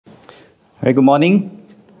Very good morning.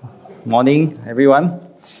 Morning, everyone.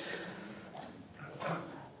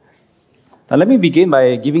 Now, let me begin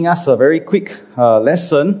by giving us a very quick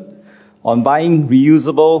lesson on buying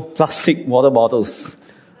reusable plastic water bottles.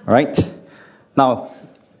 All right. Now,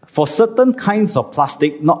 for certain kinds of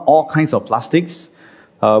plastic, not all kinds of plastics,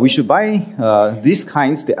 we should buy these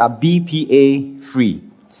kinds that are BPA free.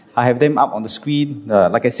 I have them up on the screen.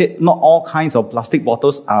 Like I said, not all kinds of plastic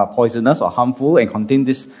bottles are poisonous or harmful and contain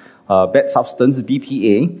this bad substance,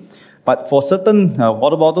 BPA. But for certain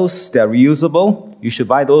water bottles that are reusable, you should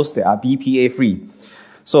buy those that are BPA free.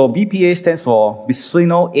 So BPA stands for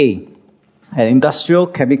bisphenol A, an industrial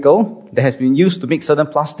chemical that has been used to make certain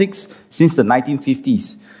plastics since the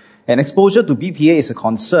 1950s. And exposure to BPA is a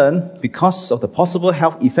concern because of the possible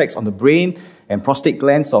health effects on the brain and prostate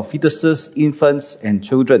glands of fetuses, infants, and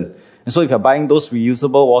children. And so if you're buying those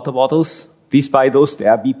reusable water bottles, please buy those that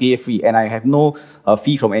are BPA free. And I have no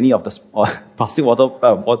fee from any of the plastic water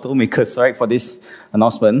bottle makers, right, for this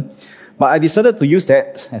announcement. But I decided to use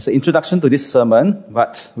that as an introduction to this sermon,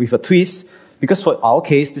 but with a twist. Because for our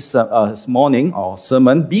case, this morning or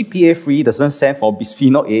sermon, BPA free doesn't stand for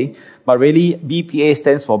bisphenol A, but really BPA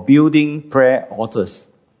stands for building prayer altars.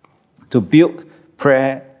 To build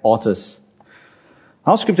prayer altars.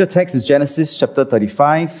 Our scripture text is Genesis chapter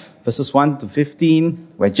 35, verses 1 to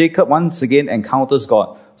 15, where Jacob once again encounters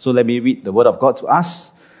God. So let me read the word of God to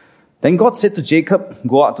us. Then God said to Jacob,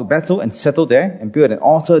 "Go out to battle and settle there and build an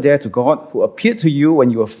altar there to God who appeared to you when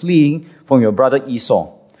you were fleeing from your brother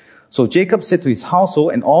Esau." So Jacob said to his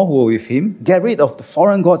household and all who were with him, "Get rid of the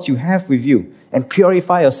foreign gods you have with you, and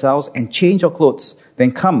purify yourselves and change your clothes.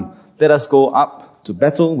 Then come, let us go up to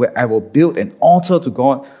Bethel, where I will build an altar to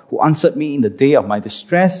God who answered me in the day of my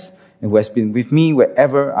distress, and who has been with me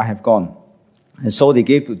wherever I have gone." And so they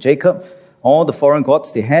gave to Jacob all the foreign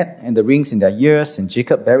gods they had, and the rings in their ears, and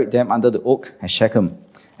Jacob buried them under the oak at Shechem.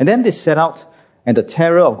 And then they set out, and the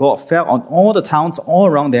terror of God fell on all the towns all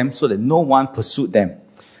around them, so that no one pursued them.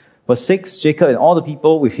 Verse 6, Jacob and all the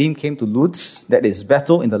people with him came to Luz, that is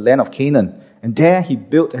Bethel, in the land of Canaan. And there he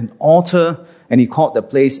built an altar, and he called the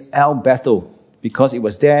place El Bethel, because it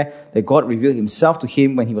was there that God revealed himself to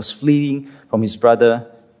him when he was fleeing from his brother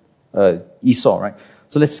Esau. Right?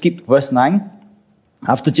 So let's skip verse 9.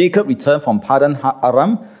 After Jacob returned from Padan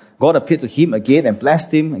Aram, God appeared to him again and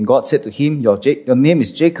blessed him. And God said to him, your name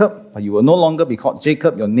is Jacob, but you will no longer be called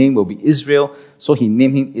Jacob. Your name will be Israel. So he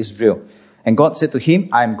named him Israel. And God said to him,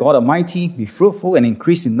 "I am God Almighty, be fruitful and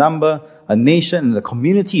increase in number. A nation and a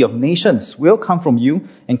community of nations will come from you,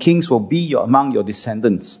 and kings will be among your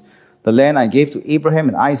descendants. The land I gave to Abraham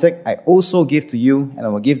and Isaac, I also give to you, and I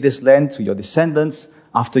will give this land to your descendants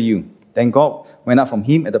after you." Then God went out from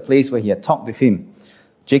him at the place where he had talked with him.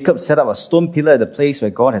 Jacob set up a stone pillar at the place where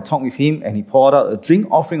God had talked with him, and he poured out a drink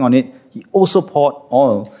offering on it. He also poured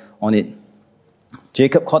oil on it.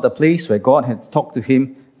 Jacob called the place where God had talked to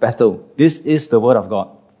him Bethel. This is the word of God.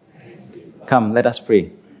 Come, let us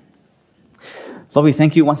pray. Lord, we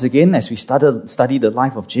thank you once again as we study the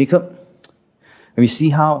life of Jacob. And we see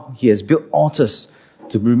how he has built altars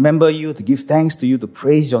to remember you, to give thanks to you, to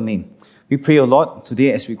praise your name. We pray, O Lord,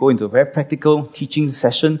 today as we go into a very practical teaching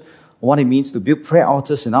session, what it means to build prayer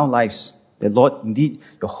altars in our lives. That, Lord, indeed,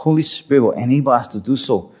 your Holy Spirit will enable us to do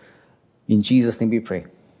so. In Jesus' name we pray.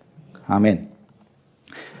 Amen.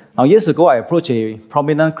 Now, years ago, I approached a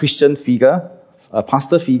prominent Christian figure, a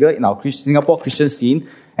pastor figure in our Singapore Christian scene,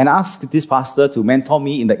 and asked this pastor to mentor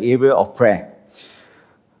me in the area of prayer.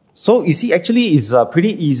 So, you see, actually, it's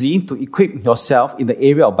pretty easy to equip yourself in the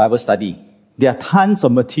area of Bible study. There are tons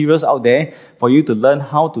of materials out there for you to learn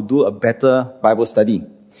how to do a better Bible study.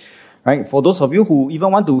 Right? For those of you who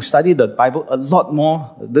even want to study the Bible a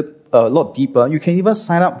lot deeper, you can even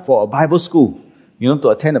sign up for a Bible school, to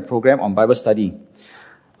attend a program on Bible study.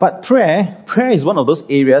 But prayer is one of those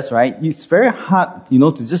areas, right? It's very hard,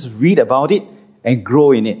 to just read about it and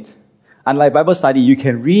grow in it. Unlike Bible study, you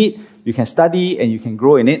can read, you can study, and you can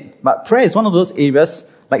grow in it. But prayer is one of those areas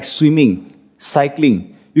like swimming,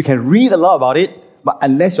 cycling. You can read a lot about it, but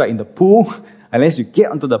unless you're in the pool, unless you get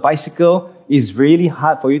onto the bicycle, it's really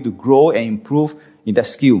hard for you to grow and improve in that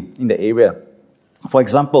skill, in the area. For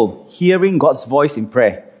example, hearing God's voice in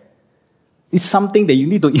prayer. It's something that you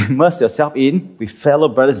need to immerse yourself in with fellow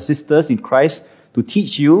brothers and sisters in Christ to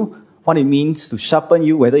teach you what it means to sharpen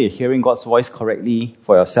you whether you're hearing God's voice correctly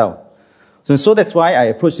for yourself. So that's why I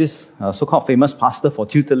approached this so-called famous pastor for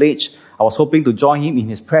tutelage. I was hoping to join him in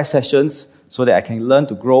his prayer sessions so that I can learn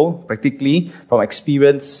to grow practically from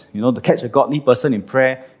experience, to catch a godly person in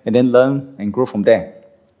prayer and then learn and grow from there.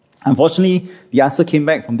 Unfortunately, the answer came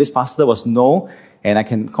back from this pastor was no, and I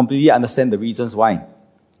can completely understand the reasons why.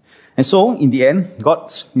 And so, in the end,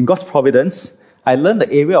 in God's providence, I learned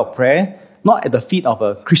the area of prayer, not at the feet of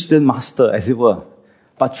a Christian master, as it were,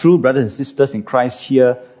 but through brothers and sisters in Christ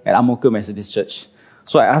here at Ang Mo Kio Methodist Church.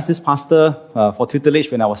 So I asked this pastor for tutelage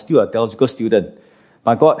when I was still a theological student.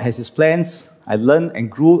 But God has His plans. I learned and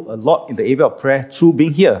grew a lot in the area of prayer through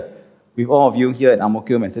being here with all of you here at Ang Mo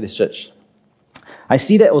Kio Methodist Church. I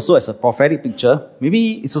see that also as a prophetic picture.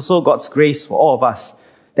 Maybe it's also God's grace for all of us,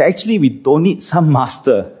 that actually we don't need some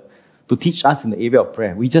master to teach us in the area of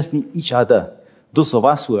prayer. We just need each other. Those of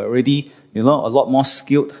us who are already, a lot more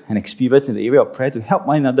skilled and experienced in the area of prayer, to help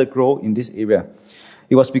one another grow in this area.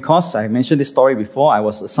 It was because I mentioned this story before. I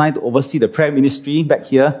was assigned to oversee the prayer ministry back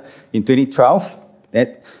here in 2012.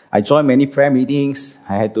 That I joined many prayer meetings.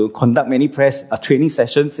 I had to conduct many training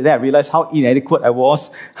sessions. And then I realized how inadequate I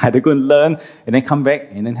was. I had to go and learn and then come back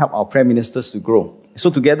and then help our prayer ministers to grow. So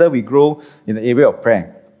together we grow in the area of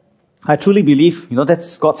prayer. I truly believe,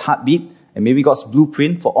 that's God's heartbeat and maybe God's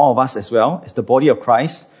blueprint for all of us as well, as the body of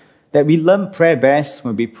Christ, that we learn prayer best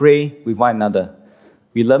when we pray with one another.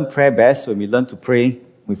 We learn prayer best when we learn to pray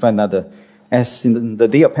with one another. As in the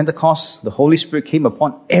day of Pentecost, the Holy Spirit came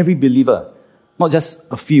upon every believer, not just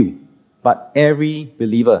a few, but every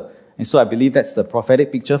believer. And so I believe that's the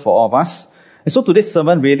prophetic picture for all of us. And so today's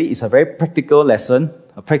sermon really is a very practical lesson,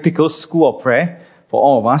 a practical school of prayer for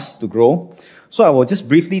all of us to grow. So I will just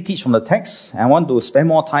briefly teach from the text. I want to spend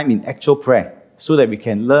more time in actual prayer so that we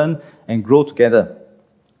can learn and grow together.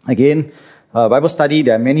 Again, Bible study,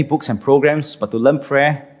 there are many books and programs, but to learn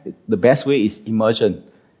prayer, the best way is immersion.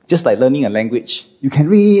 Just like learning a language. You can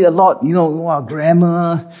read a lot,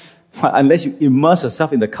 grammar, but unless you immerse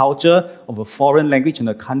yourself in the culture of a foreign language in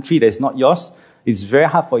a country that is not yours, it's very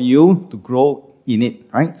hard for you to grow in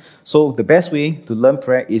it, right? So the best way to learn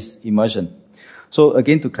prayer is immersion. So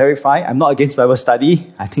again, to clarify, I'm not against Bible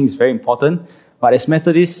study. I think it's very important. But as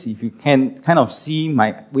Methodists, if you can kind of see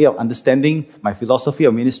my way of understanding, my philosophy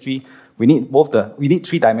of ministry, we need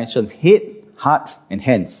three dimensions: head, heart, and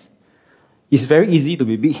hands. It's very easy to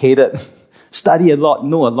be big-headed, study a lot,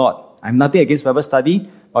 know a lot. I'm nothing against Bible study,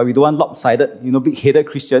 but we don't want lopsided, big-headed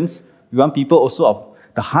Christians. We want people also of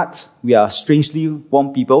the heart. We are strangely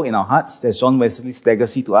warm people in our hearts. That's John Wesley's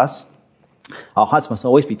legacy to us. Our hearts must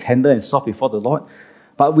always be tender and soft before the Lord.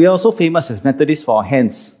 But we are also famous as Methodists for our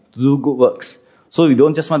hands to do good works. So we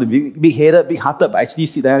don't just want to be big-headed, big-hearted, but actually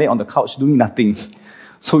sit down on the couch doing nothing.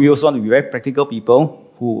 So we also want to be very practical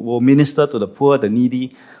people who will minister to the poor, the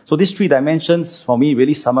needy. So these three dimensions, for me,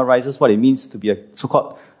 really summarizes what it means to be a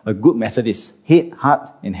so-called a good Methodist. Head,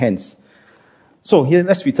 heart, and hands. So here,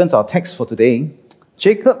 let's return to our text for today.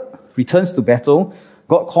 Jacob returns to Bethel.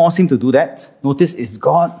 God calls him to do that. Notice it's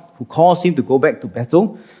God who calls him to go back to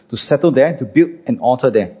Bethel, to settle there, to build an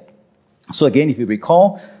altar there. So again, if you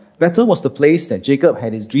recall, Bethel was the place that Jacob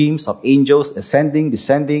had his dreams of angels ascending,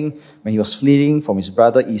 descending, when he was fleeing from his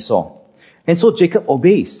brother Esau. And so Jacob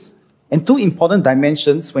obeys. And two important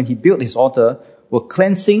dimensions when he built his altar were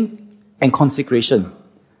cleansing and consecration.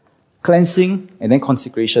 Cleansing and then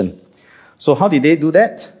consecration. So how did they do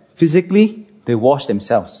that? Physically, they washed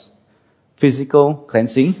themselves. Physical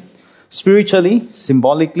cleansing. Spiritually,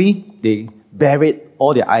 symbolically, they buried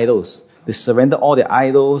all their idols. They surrendered all their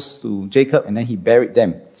idols to Jacob and then he buried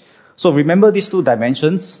them. So remember these two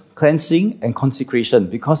dimensions, cleansing and consecration,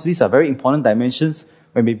 because these are very important dimensions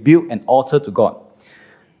when we build an altar to God.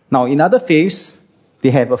 Now, in other faiths, they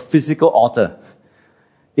have a physical altar.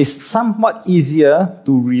 It's somewhat easier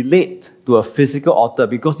to relate to a physical altar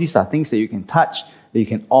because these are things that you can touch, that you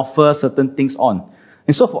can offer certain things on.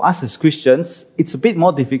 And so for us as Christians, it's a bit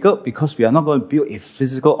more difficult because we are not going to build a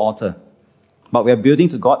physical altar. But we are building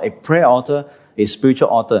to God a prayer altar, a spiritual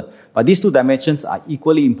altar. But these two dimensions are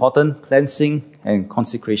equally important, cleansing and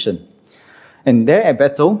consecration. And there at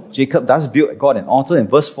Bethel, Jacob does build God an altar, and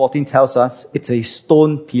verse 14 tells us it's a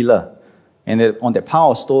stone pillar. And on that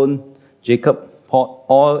pile of stone, Jacob poured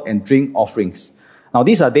oil and drink offerings. Now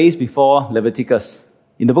these are days before Leviticus.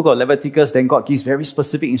 In the book of Leviticus, then God gives very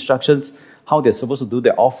specific instructions how they're supposed to do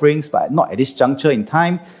their offerings, but not at this juncture in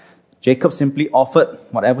time. Jacob simply offered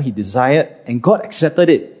whatever he desired, and God accepted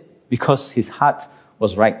it because his heart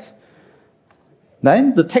was right.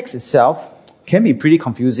 Then the text itself can be pretty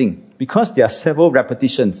confusing because there are several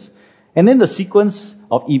repetitions. And then the sequence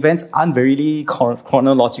of events aren't very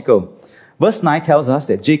chronological. Verse 9 tells us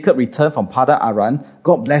that Jacob returned from Padan Aram,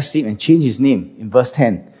 God blessed him and changed his name in verse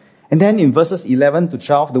 10. And then in verses 11 to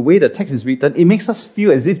 12, the way the text is written, it makes us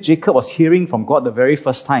feel as if Jacob was hearing from God the very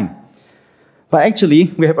first time. But actually,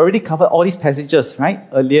 we have already covered all these passages, right?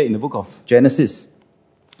 Earlier in the book of Genesis.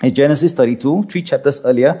 In Genesis 32, 3 chapters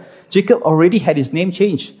earlier, Jacob already had his name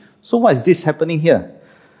changed. So what is this happening here?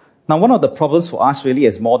 Now, one of the problems for us really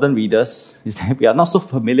as modern readers is that we are not so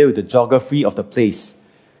familiar with the geography of the place.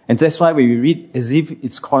 And that's why when we read as if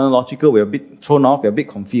it's chronological, we're a bit thrown off, we're a bit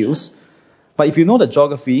confused. But if you know the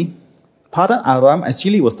geography, Padan Aram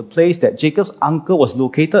actually was the place that Jacob's uncle was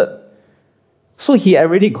located. So he had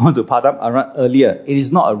already gone to Padan Aram earlier. It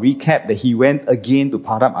is not a recap that he went again to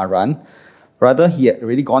Padan Aram. Rather, he had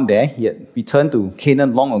already gone there. He had returned to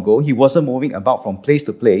Canaan long ago. He wasn't moving about from place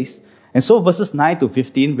to place. And so verses 9 to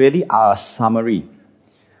 15 really are a summary.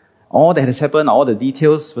 All that has happened, all the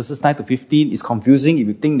details, verses 9 to 15 is confusing if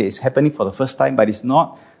you think that it's happening for the first time, but it's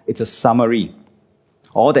not. It's a summary.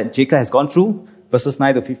 All that Jacob has gone through, verses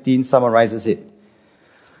 9 to 15 summarizes it.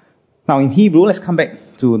 Now in Hebrew, let's come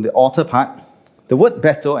back to the altar part. The word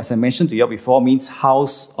Bethel, as I mentioned to you before, means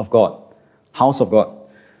house of God. House of God.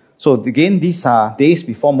 So again, these are days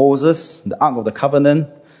before Moses, the Ark of the Covenant.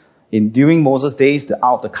 During Moses' days, the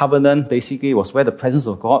Ark of the Covenant basically was where the presence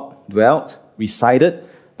of God dwelt, resided,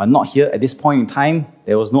 but not here at this point in time.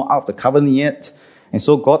 There was no Ark of the Covenant yet. And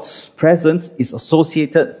so God's presence is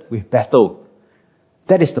associated with Bethel.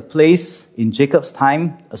 That is the place in Jacob's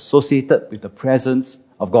time associated with the presence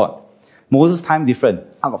of God. Moses' time different,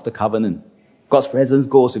 Ark of the Covenant. God's presence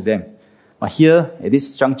goes with them. But here, at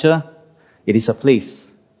this juncture, it is a place,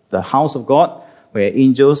 the house of God, where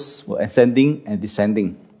angels were ascending and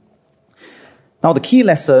descending. Now the key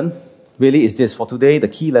lesson really is this. For today, the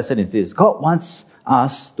key lesson is this. God wants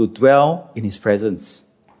us to dwell in His presence.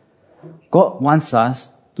 God wants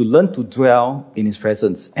us to learn to dwell in His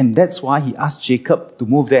presence. And that's why He asked Jacob to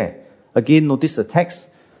move there. Again, notice the text.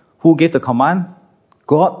 Who gave the command?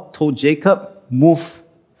 God told Jacob, move,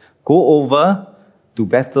 go over to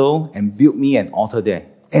Bethel and build me an altar there.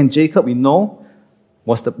 And Jacob, we know,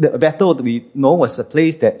 was the Bethel that we know was the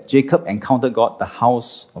place that Jacob encountered God, the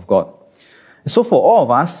house of God. So for all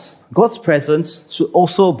of us, God's presence should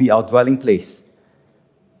also be our dwelling place.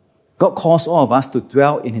 God calls all of us to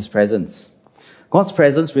dwell in His presence. God's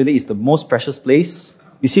presence really is the most precious place.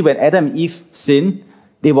 You see, when Adam and Eve sinned,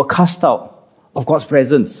 they were cast out of God's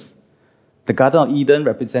presence. The Garden of Eden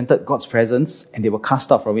represented God's presence, and they were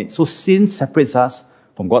cast out from it. So sin separates us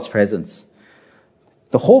from God's presence.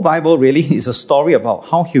 The whole Bible really is a story about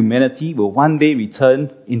how humanity will one day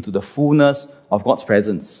return into the fullness of God's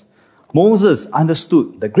presence. Moses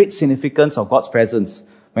understood the great significance of God's presence.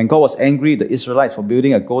 When God was angry, the Israelites were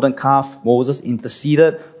building a golden calf. Moses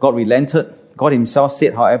interceded. God relented. God Himself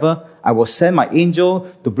said, however, I will send my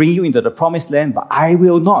angel to bring you into the promised land, but I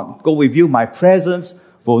will not go with you. My presence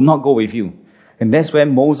will not go with you. And that's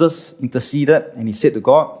when Moses interceded and he said to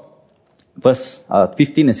God, verse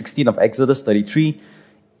 15 and 16 of Exodus 33,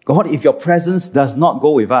 God, if your presence does not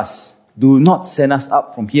go with us, do not send us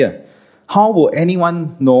up from here. How will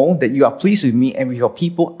anyone know that you are pleased with me and with your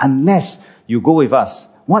people unless you go with us?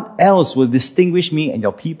 What else will distinguish me and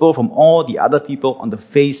your people from all the other people on the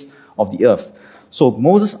face of the earth? So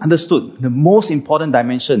Moses understood the most important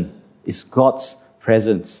dimension is God's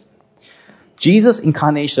presence. Jesus'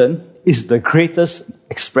 incarnation is the greatest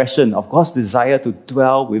expression of God's desire to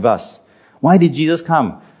dwell with us. Why did Jesus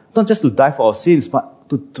come? Not just to die for our sins, but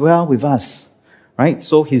to dwell with us. Right?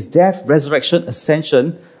 So His death, resurrection,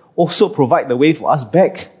 ascension also provide the way for us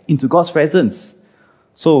back into God's presence.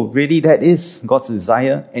 So really that is God's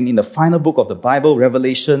desire. And in the final book of the Bible,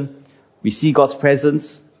 Revelation, we see God's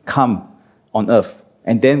presence come on earth.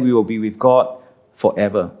 And then we will be with God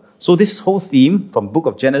forever. So this whole theme from book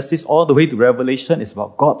of Genesis all the way to Revelation is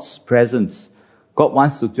about God's presence. God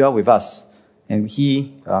wants to dwell with us. And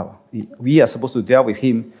we are supposed to dwell with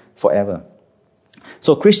Him forever.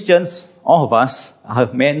 So Christians, all of us,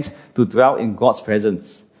 are meant to dwell in God's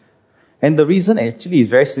presence. And the reason actually is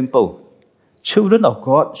very simple. Children of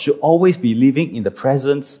God should always be living in the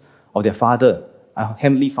presence of their Father, our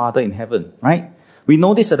Heavenly Father in heaven, right? We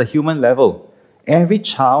know this at a human level. Every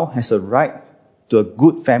child has a right to a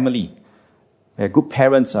good family, where good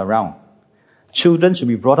parents are around. Children should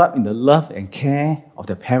be brought up in the love and care of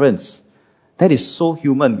their parents. That is so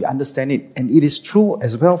human, we understand it. And it is true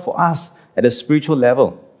as well for us at a spiritual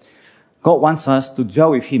level. God wants us to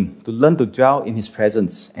dwell with Him, to learn to dwell in His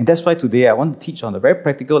presence. And that's why today I want to teach on a very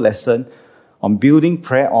practical lesson on building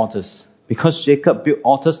prayer altars. Because Jacob built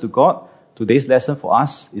altars to God, today's lesson for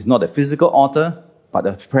us is not a physical altar, but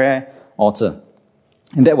a prayer altar.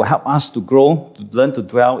 And that will help us to grow, to learn to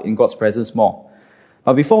dwell in God's presence more.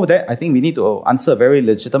 But before that, I think we need to answer a very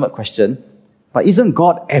legitimate question. But isn't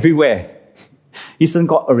God everywhere? Isn't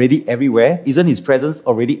God already everywhere? Isn't His presence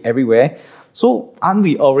already everywhere? So aren't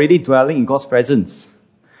we already dwelling in God's presence?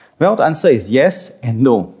 Well, the answer is yes and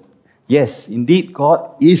no. Yes, indeed,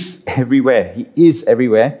 God is everywhere. He is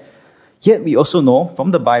everywhere. Yet we also know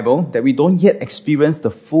from the Bible that we don't yet experience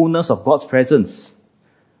the fullness of God's presence.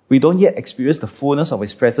 We don't yet experience the fullness of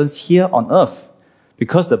His presence here on earth.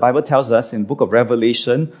 Because the Bible tells us in the book of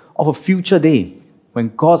Revelation of a future day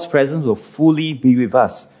when God's presence will fully be with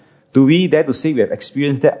us. Do we dare to say we have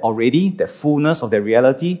experienced that already, that fullness of that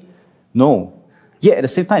reality? No. Yet at the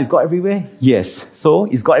same time, is God everywhere? Yes. So,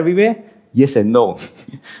 is God everywhere? Yes and no.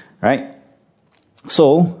 Right?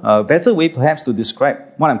 So, a better way perhaps to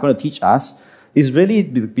describe what I'm going to teach us is really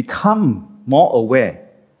to become more aware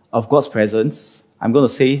of God's presence. I'm going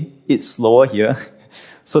to say it slower here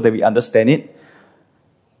so that we understand it.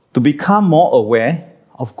 To become more aware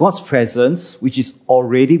of God's presence, which is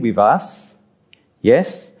already with us.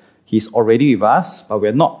 Yes, He's already with us, but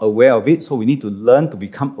we're not aware of it, so we need to learn to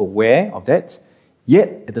become aware of that.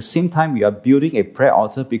 Yet, at the same time, we are building a prayer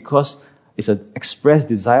altar because it's an express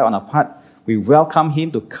desire on our part. We welcome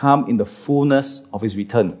Him to come in the fullness of His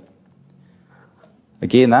return.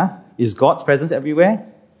 Again, is God's presence everywhere?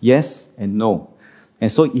 Yes and no.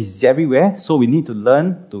 And so He's everywhere, so we need to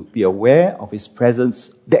learn to be aware of His presence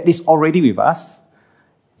that is already with us.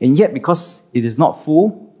 And yet, because it is not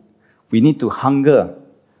full, we need to hunger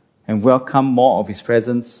and welcome more of His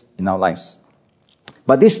presence in our lives.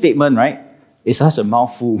 But this statement, right, is such a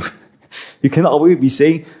mouthful. You cannot always be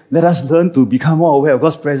saying, let us learn to become more aware of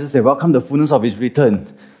God's presence and welcome the fullness of His return.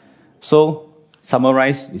 So,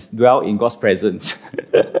 summarize is dwell in God's presence.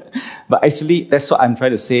 But actually, that's what I'm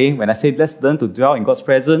trying to say. When I say let's learn to dwell in God's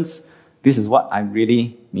presence, this is what I'm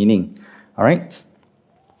really meaning. Alright?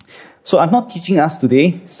 So I'm not teaching us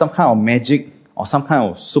today some kind of magic or some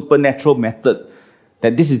kind of supernatural method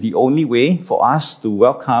that this is the only way for us to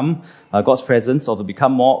welcome God's presence or to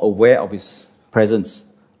become more aware of His presence.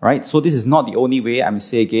 Right? So this is not the only way. I may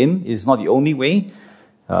say again, it is not the only way,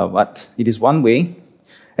 but it is one way.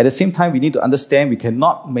 At the same time, we need to understand we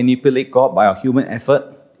cannot manipulate God by our human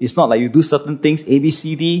effort. It's not like you do certain things, A, B,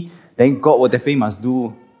 C, D, then God will definitely must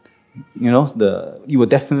do, you will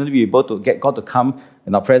definitely be able to get God to come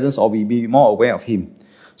in our presence or we be more aware of Him.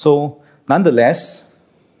 So, nonetheless,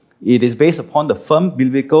 it is based upon the firm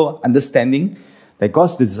biblical understanding that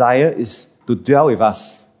God's desire is to dwell with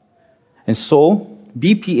us. And so,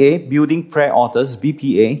 BPA, Building Prayer Altars,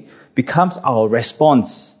 BPA, becomes our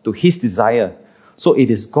response to His desire. So it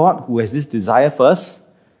is God who has this desire first,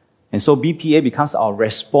 and so BPA becomes our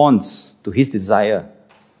response to His desire.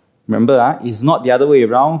 Remember, it's not the other way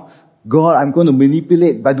around. God, I'm going to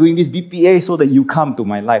manipulate by doing this BPA so that you come to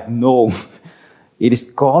my life. No. It is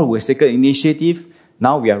God who has taken initiative.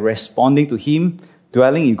 Now we are responding to Him.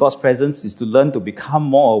 Dwelling in God's presence is to learn to become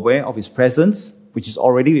more aware of His presence, which is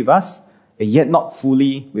already with us, and yet not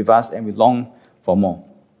fully with us, and we long for more.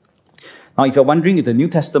 Now, if you're wondering if the New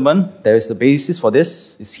Testament, there is the basis for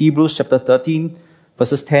this. It's Hebrews chapter 13,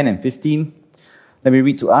 verses 10 and 15. Let me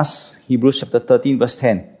read to us Hebrews chapter 13, verse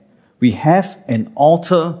 10. We have an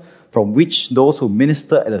altar from which those who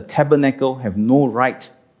minister at the tabernacle have no right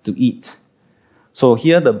to eat. So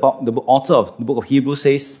here the author of the book of Hebrews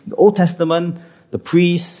says, the Old Testament, the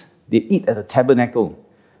priests, they eat at the tabernacle.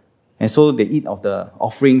 And so they eat of the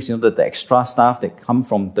offerings, the extra stuff that come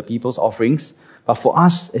from the people's offerings. But for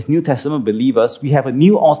us as New Testament believers, we have a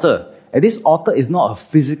new altar. And this altar is not a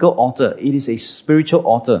physical altar. It is a spiritual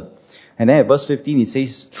altar. And then at verse 15 it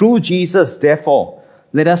says, through Jesus, therefore,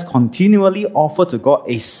 let us continually offer to God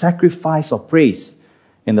a sacrifice of praise.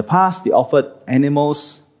 In the past, they offered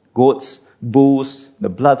animals, goats, bulls, the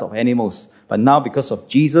blood of animals. But now because of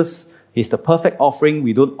Jesus, He's the perfect offering.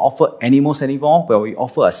 We don't offer animals anymore, but we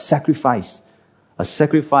offer a sacrifice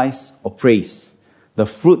of praise. The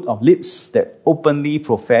fruit of lips that openly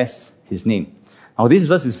profess His name. Now this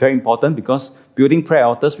verse is very important because building prayer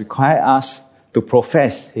altars require us to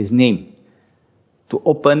profess His name, to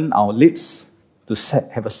open our lips, to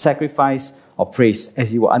have a sacrifice of praise.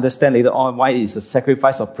 As you will understand later on why it is a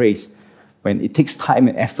sacrifice of praise, when it takes time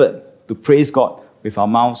and effort to praise God with our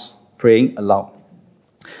mouths praying aloud.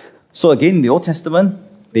 So again, in the Old Testament,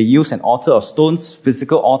 they used an altar of stones,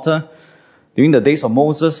 physical altar. During the days of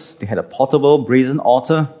Moses, they had a portable brazen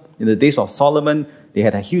altar. In the days of Solomon, they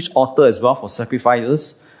had a huge altar as well for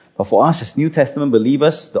sacrifices. But for us as New Testament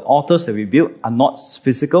believers, the altars that we build are not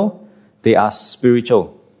physical, they are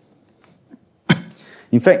spiritual.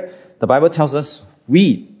 In fact, the Bible tells us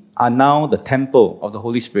we are now the temple of the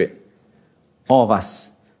Holy Spirit. All of us,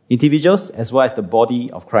 individuals as well as the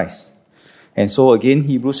body of Christ. And so again,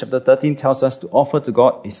 Hebrews chapter 13 tells us to offer to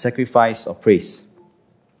God a sacrifice of praise.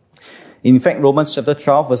 In fact, Romans chapter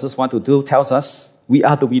 12 verses 1 to 2 tells us we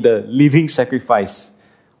are to be the living sacrifice.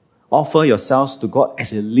 Offer yourselves to God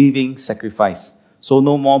as a living sacrifice. So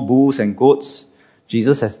no more bulls and goats.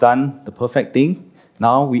 Jesus has done the perfect thing.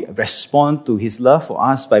 Now we respond to his love for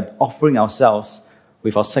us by offering ourselves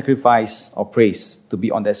with our sacrifice or praise to be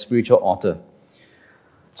on that spiritual altar.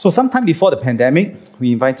 So sometime before the pandemic,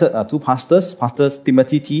 we invited two pastors, Pastor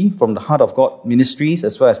Timothy T. from the Heart of God Ministries,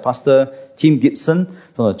 as well as Pastor Tim Gibson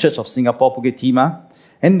from the Church of Singapore, Bukit Timah.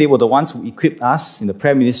 And they were the ones who equipped us in the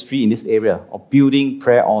prayer ministry in this area of building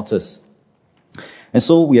prayer altars. And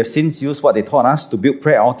so we have since used what they taught us to build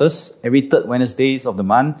prayer altars every third Wednesdays of the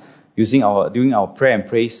month during our prayer and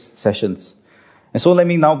praise sessions. And so let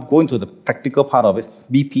me now go into the practical part of it,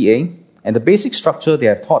 BPA. And the basic structure they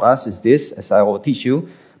have taught us is this, as I will teach you,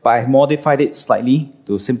 but I have modified it slightly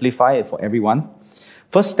to simplify it for everyone.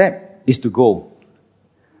 First step is to go.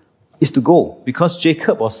 Is to go. Because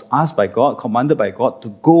Jacob was asked by God, commanded by God to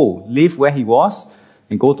go, leave where he was,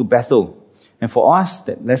 and go to Bethel. And for us,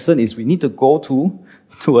 that lesson is we need to go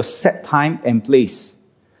to a set time and place.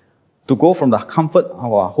 To go from the comfort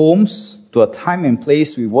of our homes to a time and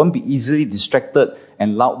place we won't be easily distracted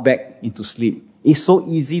and lulled back into sleep. It's so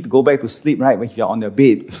easy to go back to sleep, right, when you're on your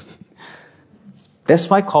bed. That's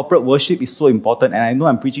why corporate worship is so important. And I know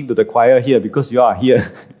I'm preaching to the choir here because you are here.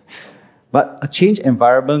 But a changed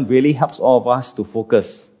environment really helps all of us to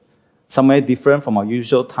focus. Somewhere different from our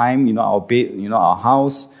usual time, our bed, our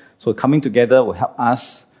house. So coming together will help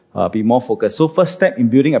us be more focused. So first step in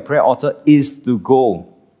building a prayer altar is to go.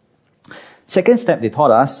 Second step they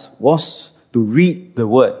taught us was to read the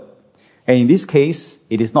word. And in this case,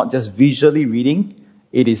 it is not just visually reading,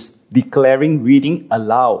 it is declaring reading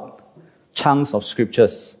aloud chunks of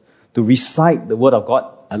scriptures, to recite the word of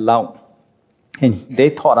God aloud. And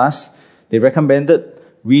they taught us, they recommended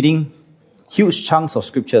reading huge chunks of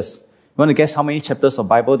scriptures. You want to guess how many chapters of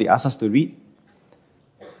Bible they asked us to read?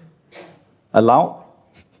 Aloud?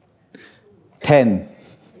 10.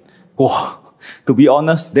 Wow. To be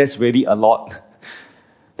honest, that's really a lot.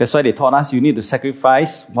 That's why they taught us you need to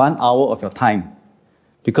sacrifice 1 hour of your time.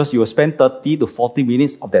 Because you will spend 30 to 40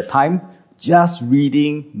 minutes of that time just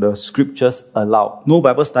reading the scriptures aloud. No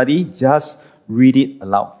Bible study, just read it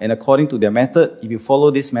aloud. And according to their method, if you follow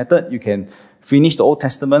this method, you can finish the Old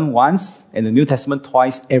Testament once and the New Testament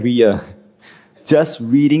twice every year. Just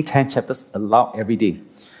reading 10 chapters aloud every day.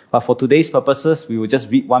 But for today's purposes, we will just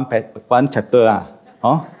read one chapter.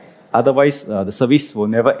 Otherwise, the service will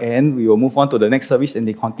never end. We will move on to the next service and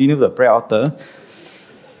they continue the prayer altar.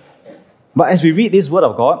 But as we read this word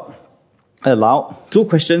of God aloud, two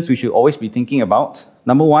questions we should always be thinking about.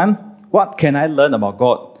 Number one, what can I learn about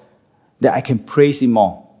God that I can praise Him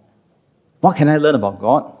more? What can I learn about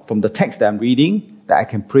God from the text that I'm reading that I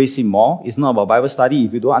can praise Him more? It's not about Bible study.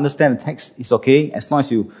 If you don't understand the text, it's okay. As long as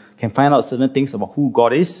you can find out certain things about who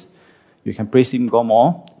God is, you can praise Him God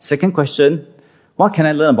more. Second question, what can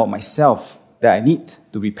I learn about myself that I need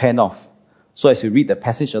to repent of? So as you read the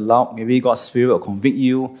passage aloud, maybe God's Spirit will convict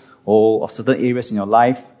you or of certain areas in your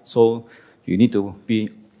life. So you need to be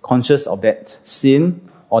conscious of that sin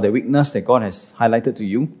or the weakness that God has highlighted to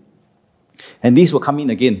you. And these will come in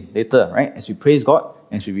again later, right? As we praise God,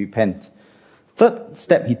 as we repent. Third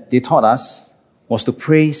step they taught us was to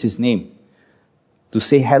praise His name. To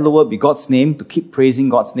say, hallowed be God's name, to keep praising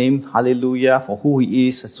God's name, hallelujah, for who He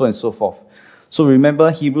is, so on and so forth. So remember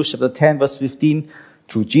Hebrews chapter 10 verse 15,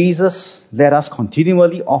 through Jesus, let us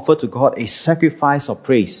continually offer to God a sacrifice of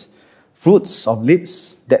praise, fruits of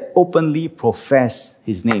lips that openly profess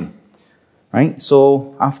His name. Right?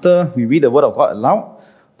 So after we read the word of God aloud,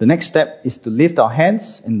 the next step is to lift our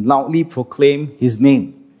hands and loudly proclaim His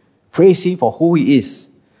name. Praise Him for who He is.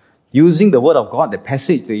 Using the word of God, the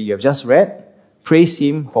passage that you have just read, praise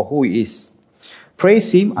Him for who He is.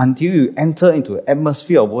 Praise Him until you enter into an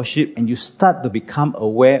atmosphere of worship and you start to become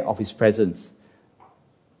aware of His presence.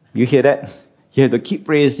 You hear that? You have to keep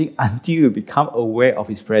praising until you become aware of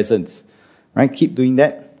His presence. Right? Keep doing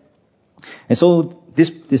that. And so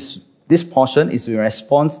this portion is in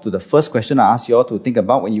response to the first question I asked you all to think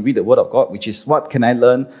about when you read the Word of God, which is, what can I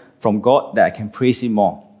learn from God that I can praise Him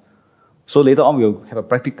more? So later on we'll have a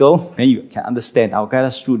practical, then you can understand. I'll guide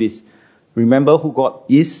us through this. Remember who God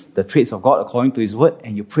is, the traits of God according to His Word,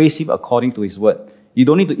 and you praise Him according to His Word. You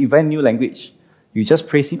don't need to invent new language. You just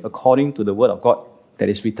praise Him according to the Word of God that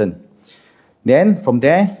is written. Then from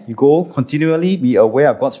there, you go continually be aware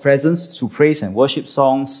of God's presence through praise and worship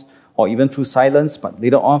songs, or even through silence. But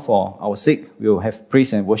later on, for our sake, we will have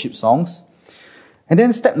praise and worship songs. And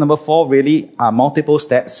then step number 4 really are multiple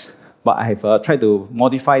steps, but I have tried to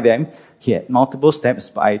modify them. Here, multiple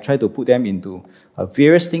steps, but I try to put them into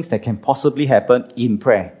various things that can possibly happen in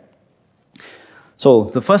prayer. So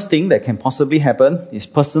the first thing that can possibly happen is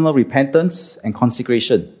personal repentance and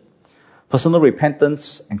consecration. Personal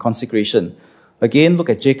repentance and consecration. Again, look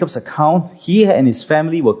at Jacob's account. He and his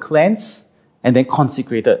family were cleansed and then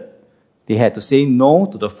consecrated. They had to say no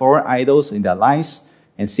to the foreign idols in their lives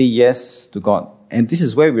and say yes to God. And this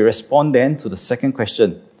is where we respond then to the second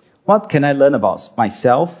question. What can I learn about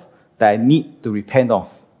myself that I need to repent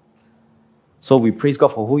of? So we praise God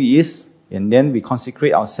for who He is, and then we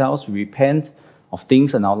consecrate ourselves, we repent of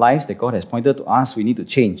things in our lives that God has pointed to us we need to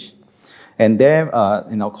change. And there,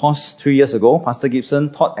 in our course 3 years ago, Pastor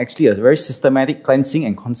Gibson taught actually a very systematic cleansing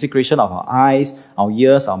and consecration of our eyes, our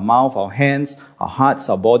ears, our mouth, our hands, our hearts,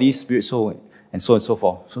 our bodies, spirit, soul, and so on and so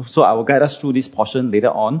forth. So I will guide us through this portion later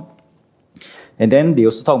on. And then they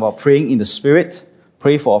also talk about praying in the Spirit.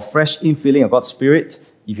 Pray for a fresh infilling of God's Spirit.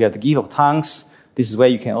 If you have the gift of tongues, this is where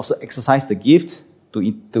you can also exercise the gift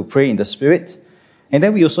to pray in the Spirit. And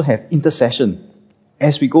then we also have intercession.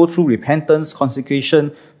 As we go through repentance,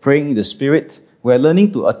 consecration, praying in the Spirit, we're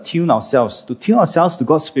learning to tune ourselves to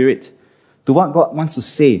God's Spirit, to what God wants to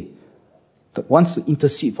say, wants to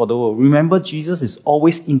intercede for the world. Remember, Jesus is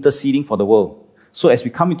always interceding for the world. So as we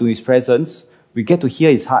come into His presence, we get to hear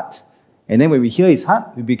His heart. And then when we hear His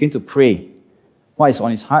heart, we begin to pray what is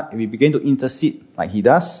on His heart, and we begin to intercede like He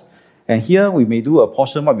does. And here we may do a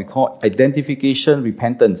portion what we call identification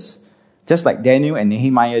repentance, just like Daniel and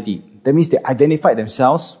Nehemiah did. That means they identified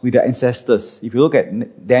themselves with their ancestors. If you look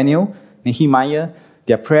at Daniel, Nehemiah,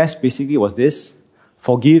 their prayers basically was this: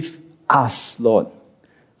 forgive us, Lord,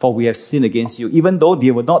 for we have sinned against you. Even though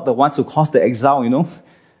they were not the ones who caused the exile,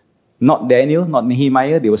 not Daniel, not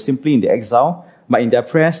Nehemiah, they were simply in the exile. But in their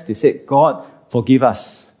prayers, they said, God, forgive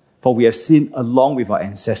us, for we have sinned along with our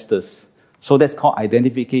ancestors. So that's called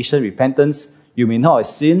identification, repentance. You may not have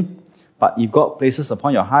sinned, but if God places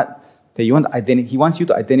upon your heart that you want to He wants you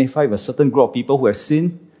to identify with a certain group of people who have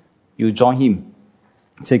sinned, you join Him.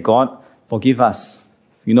 Say, God, forgive us.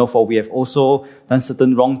 For we have also done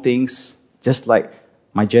certain wrong things, just like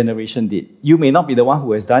my generation did. You may not be the one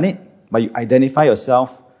who has done it, but you identify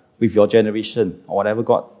yourself with your generation, or whatever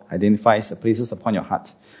God identifies or places upon your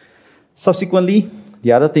heart. Subsequently,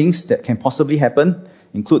 the other things that can possibly happen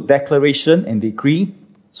include declaration and decree.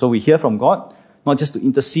 So we hear from God, not just to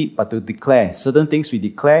intercede, but to declare. Certain things we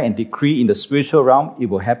declare and decree in the spiritual realm, it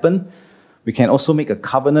will happen. We can also make a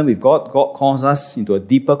covenant with God. God calls us into a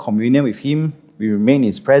deeper communion with Him. We remain in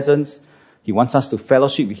His presence. He wants us to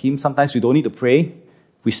fellowship with Him. Sometimes we don't need to pray.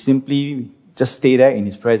 We simply just stay there in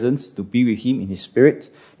His presence to be with Him in His Spirit,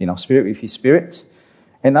 in our spirit with His Spirit.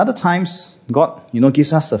 And other times, God,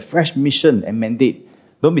 gives us a fresh mission and mandate.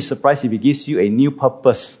 Don't be surprised if He gives you a new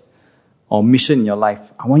purpose or mission in your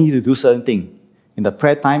life. I want you to do certain thing. In the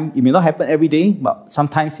prayer time, it may not happen every day, but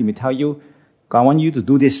sometimes He may tell you, God, I want you to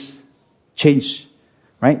do this. Change,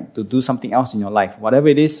 right? To do something else in your life. Whatever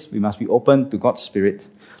it is, we must be open to God's Spirit.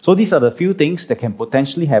 So these are the few things that can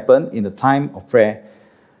potentially happen in the time of prayer.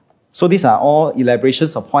 So these are all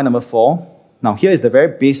elaborations of point number 4. Now here is the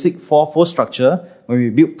very basic 4 structure when we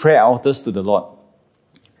build prayer altars to the Lord.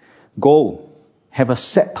 Go. Have a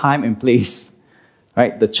set time and place.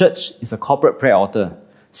 Right? The church is a corporate prayer altar.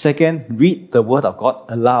 Second, read the Word of God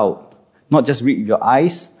aloud. Not just read with your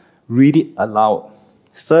eyes, read it aloud.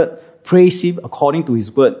 Third, praise Him according to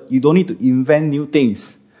His Word. You don't need to invent new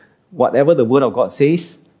things. Whatever the Word of God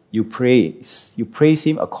says, you praise. You praise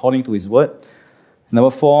Him according to His Word.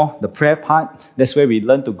 Number 4, the prayer part. That's where we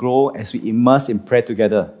learn to grow as we immerse in prayer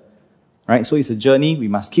together. Right? So it's a journey we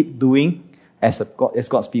must keep doing as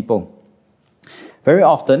God's people. Very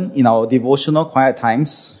often in our devotional quiet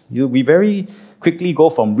times, we very quickly go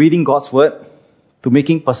from reading God's Word to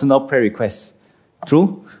making personal prayer requests.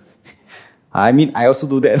 True? I also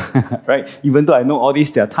do that, right? Even though I know all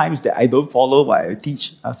these, there are times that I don't follow what I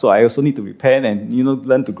teach. So I also need to repent and,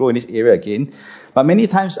 learn to grow in this area again. But many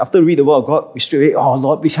times after we read the Word of God, we straight away, oh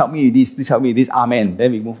Lord, please help me with this, please help me with this, amen.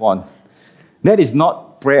 Then we move on. That is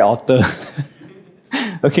not prayer altar.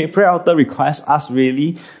 Okay, prayer altar requires us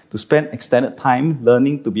really to spend extended time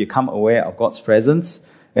learning to become aware of God's presence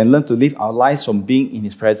and learn to live our lives from being in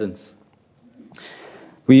His presence.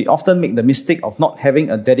 We often make the mistake of not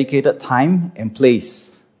having a dedicated time and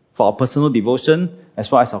place for our personal devotion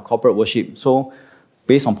as well as our corporate worship. So,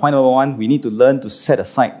 based on point number 1, we need to learn to set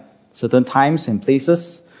aside certain times and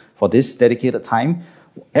places for this dedicated time.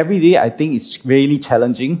 Every day, I think it's really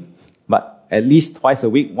challenging, but at least twice a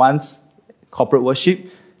week, once corporate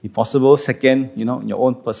worship, if possible. Second, in your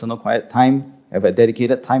own personal quiet time, have a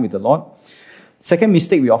dedicated time with the Lord. Second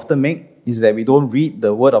mistake we often make is that we don't read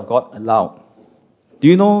the Word of God aloud. Do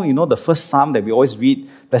you know the first psalm that we always read,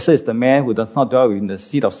 blessed is the man who does not dwell in the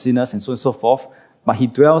seat of sinners and so on and so forth, but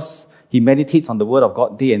he meditates on the Word of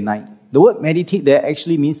God day and night. The word meditate there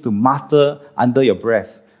actually means to mutter under your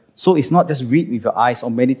breath. So it's not just read with your eyes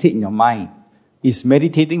or meditate in your mind. It's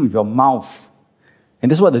meditating with your mouth.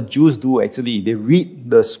 And that's what the Jews do actually. They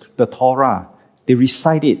read the Torah. They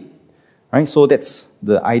recite it. Right? So that's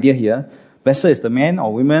the idea here. Blessed is the man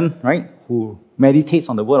or woman, right, who meditates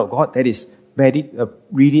on the word of God. That is, read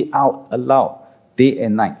it out aloud, day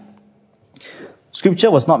and night.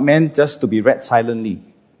 Scripture was not meant just to be read silently.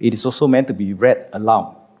 It is also meant to be read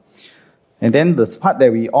aloud. And then the part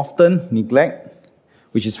that we often neglect,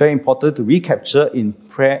 which is very important to recapture in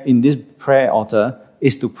prayer, in this prayer altar,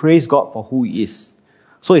 is to praise God for who He is.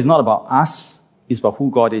 So it's not about us, it's about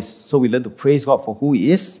who God is. So we learn to praise God for who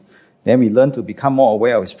He is. Then we learn to become more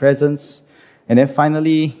aware of His presence. And then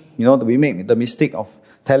finally, we make the mistake of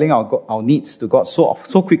telling our needs to God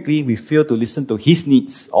so quickly, we fail to listen to His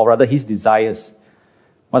needs, or rather His desires.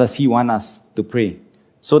 What does He want us to pray?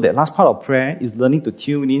 So that last part of prayer is learning to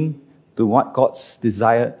tune in to what God's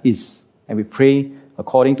desire is. And we pray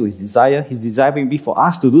according to His desire. His desire may be for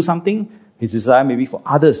us to do something. His desire may be for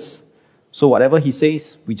others. So whatever He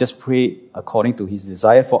says, we just pray according to His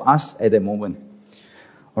desire for us at that moment.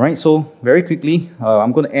 Alright, so very quickly,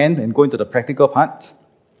 I'm going to end and go into the practical part.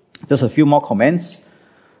 Just a few more comments.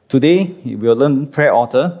 Today, we'll learn prayer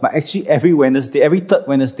altar, but actually every third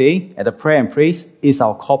Wednesday at the prayer and praise is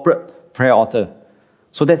our corporate prayer altar.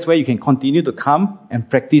 So that's where you can continue to come and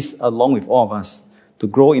practice along with all of us, to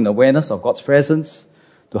grow in awareness of God's presence,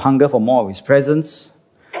 to hunger for more of His presence.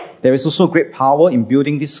 There is also great power in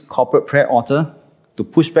building this corporate prayer altar to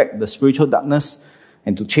push back the spiritual darkness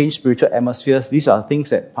and to change spiritual atmospheres. These are things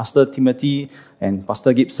that Pastor Timothy and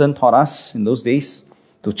Pastor Gibson taught us in those days,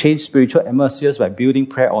 to change spiritual atmospheres by building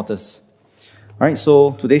prayer altars. Alright,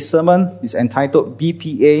 so today's sermon is entitled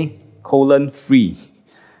BPA:free.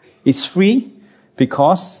 It's free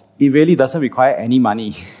because it really doesn't require any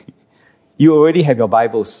money. You already have your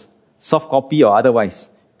Bibles, soft copy or otherwise.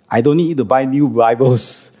 I don't need you to buy new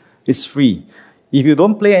Bibles. It's free. If you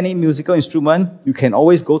don't play any musical instrument, you can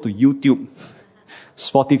always go to YouTube,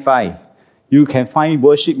 Spotify. You can find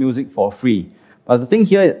worship music for free. But the thing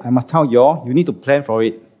here, I must tell you all, you need to plan for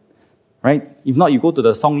it. Right? If not, you go to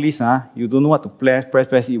the song list, you don't know what to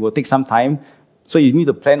press, it will take some time. So you need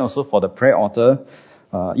to plan also for the prayer altar.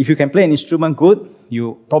 If you can play an instrument, good.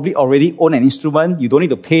 You probably already own an instrument. You don't need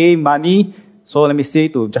to pay money. So let me say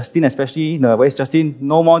to Justin especially, where's Justin?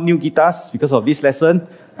 No more new guitars because of this lesson.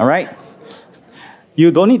 Alright?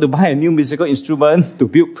 You don't need to buy a new musical instrument to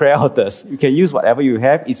build prayer altars. You can use whatever you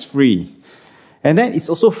have. It's free. And then it's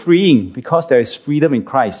also freeing because there is freedom in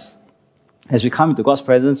Christ. As we come into God's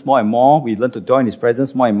presence more and more, we learn to join His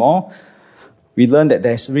presence more and more. We learn that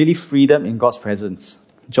there's really freedom in God's presence.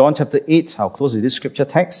 John chapter 8, I'll close with this scripture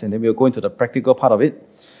text and then we'll go into the practical part of it.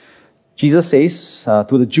 Jesus says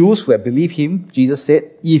to the Jews who have believed Him, Jesus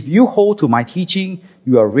said, "If you hold to my teaching,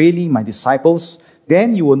 you are really my disciples.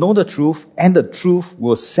 Then you will know the truth and the truth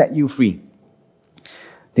will set you free."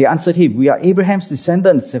 They answered Him, "We are Abraham's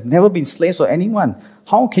descendants, have never been slaves of anyone.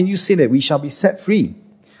 How can you say that we shall be set free?"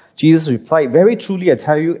 Jesus replied, "Very truly I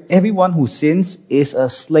tell you, everyone who sins is a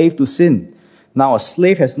slave to sin. Now a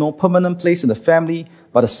slave has no permanent place in the family,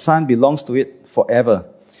 but a son belongs to it forever.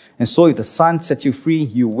 And so if the Son sets you free,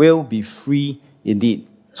 you will be free indeed."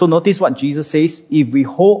 So notice what Jesus says, if we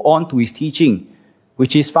hold on to His teaching,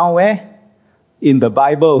 which is found where? In the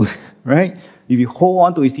Bible, right? If we hold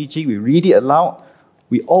on to His teaching, we read it aloud,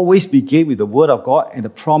 we always begin with the Word of God, and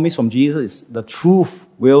the promise from Jesus is the truth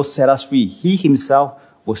will set us free. He Himself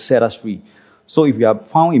will set us free. So if we are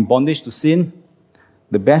found in bondage to sin,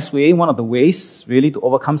 the best way, one of the ways really to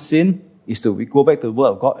overcome sin is to go back to the Word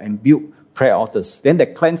of God and build prayer altars. Then the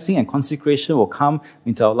cleansing and consecration will come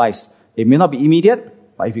into our lives. It may not be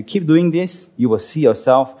immediate, but if you keep doing this, you will see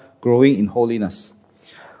yourself growing in holiness.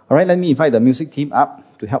 Alright, let me invite the music team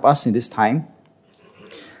up to help us in this time.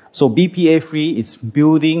 So BPA free, it's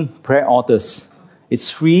building prayer altars. It's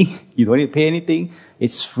free. You don't need to pay anything.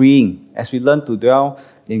 It's freeing as we learn to dwell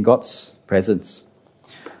in God's presence.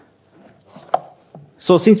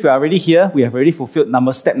 So since we are already here, we have already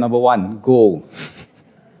fulfilled step number 1, goal.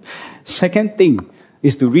 Second thing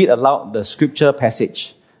is to read aloud the scripture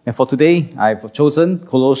passage. And for today, I've chosen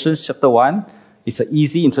Colossians chapter 1. It's an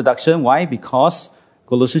easy introduction. Why? Because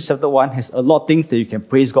Colossians chapter 1 has a lot of things that you can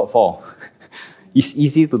praise God for. It's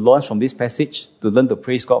easy to launch from this passage to learn to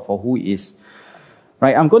praise God for who He is.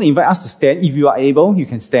 Right, I'm going to invite us to stand. If you are able, you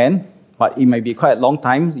can stand. But it might be quite a long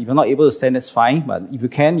time. If you're not able to stand, that's fine. But if you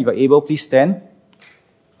can, if you're able, please stand.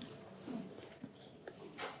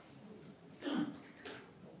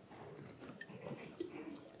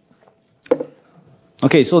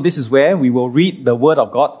 Okay, so this is where we will read the Word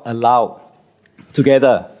of God aloud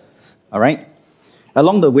together. Alright?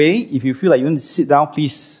 Along the way, if you feel like you want to sit down,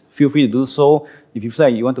 please feel free to do so. If you feel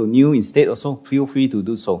like you want to kneel instead, also feel free to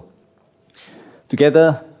do so.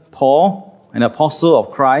 Together, Paul, an apostle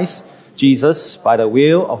of Christ Jesus, by the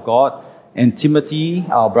will of God, and Timothy,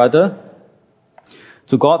 our brother,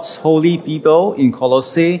 to God's holy people in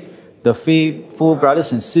Colossae, the faithful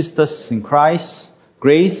brothers and sisters in Christ,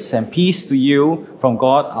 grace and peace to you from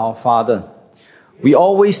God our Father. We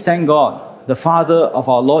always thank God, the Father of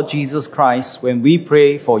our Lord Jesus Christ, when we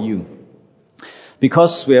pray for you,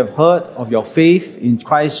 because we have heard of your faith in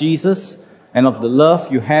Christ Jesus and of the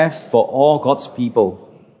love you have for all God's people.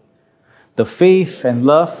 The faith and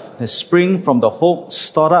love that spring from the hope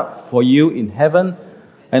stored up for you in heaven,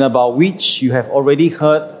 and about which you have already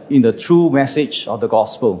heard in the true message of the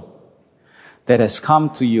gospel that has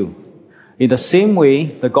come to you. In the same way,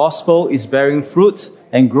 the gospel is bearing fruit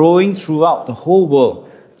and growing throughout the whole world,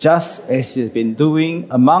 just as it has been doing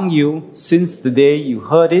among you since the day you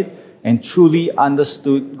heard it and truly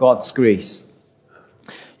understood God's grace.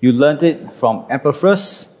 You learned it from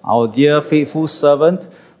Epaphras, our dear faithful servant,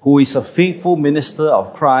 who is a faithful minister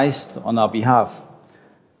of Christ on our behalf,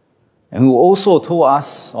 and who also told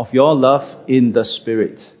us of your love in the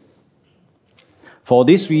Spirit. For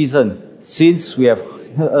this reason, since we have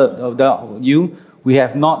heard of you, we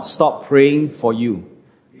have not stopped praying for you.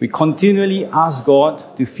 We continually ask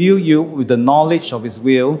God to fill you with the knowledge of His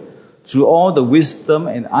will through all the wisdom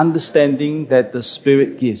and understanding that the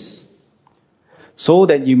Spirit gives, so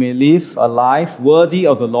that you may live a life worthy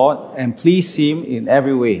of the Lord and please Him in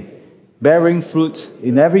every way, bearing fruit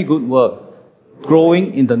in every good work,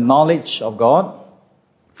 growing in the knowledge of God,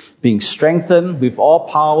 being strengthened with all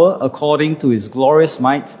power according to His glorious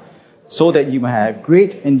might, so that you may have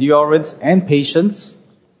great endurance and patience,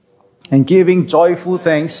 and giving joyful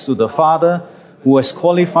thanks to the Father who has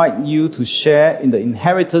qualified you to share in the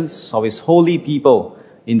inheritance of His holy people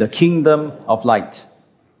in the kingdom of light.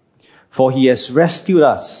 For He has rescued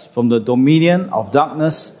us from the dominion of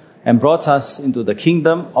darkness and brought us into the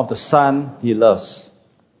kingdom of the Son He loves,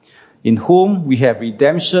 in whom we have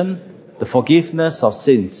redemption, the forgiveness of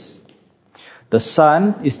sins. The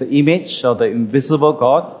Son is the image of the invisible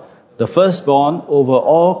God, the firstborn over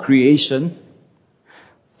all creation.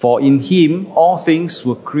 For in Him all things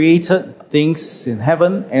were created, things in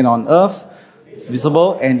heaven and on earth,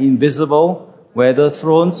 visible and invisible, whether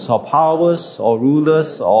thrones or powers or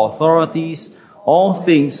rulers or authorities, all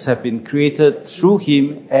things have been created through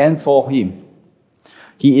Him and for Him.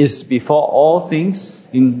 He is before all things,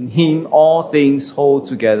 in Him all things hold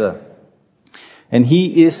together. And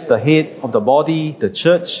He is the head of the body, the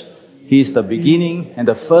church. He is the beginning and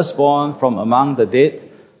the firstborn from among the dead,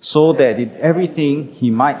 so that in everything He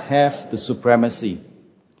might have the supremacy.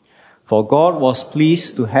 For God was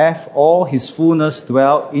pleased to have all His fullness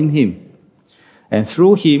dwell in Him, and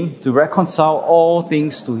through Him to reconcile all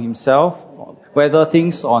things to Himself, whether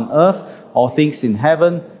things on earth or things in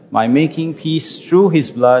heaven, by making peace through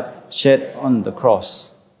His blood shed on the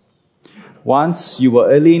cross. Once you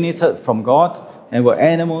were alienated from God and were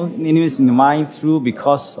enemies in mind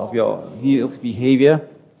because of your behavior,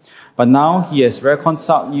 but now He has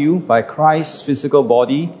reconciled you by Christ's physical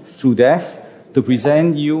body through death to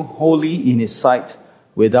present you holy in His sight,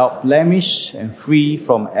 without blemish and free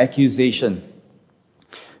from accusation.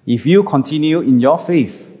 If you continue in your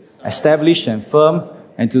faith, established and firm,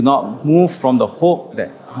 and do not move from the hope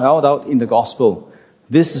that held out in the gospel.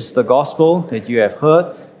 This is the gospel that you have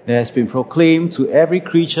heard, that has been proclaimed to every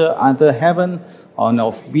creature under heaven, on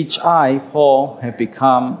of which I, Paul, have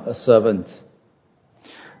become a servant.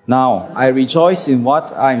 Now, I rejoice in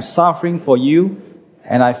what I am suffering for you,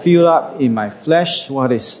 and I fill up in my flesh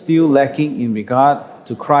what is still lacking in regard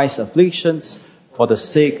to Christ's afflictions for the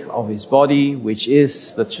sake of His body, which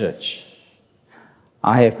is the church.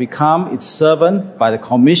 I have become its servant by the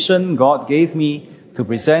commission God gave me to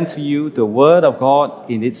present to you the word of God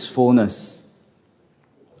in its fullness.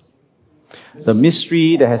 The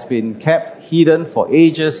mystery that has been kept hidden for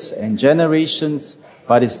ages and generations,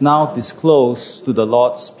 but is now disclosed to the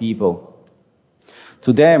Lord's people.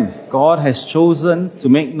 To them, God has chosen to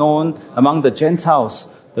make known among the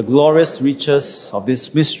Gentiles the glorious riches of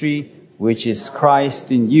this mystery, which is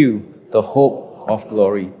Christ in you, the hope of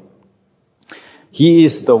glory. He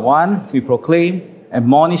is the one we proclaim,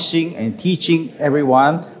 admonishing and teaching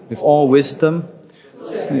everyone with all wisdom,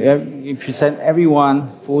 to present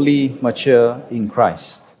everyone fully mature in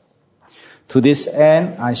Christ. To this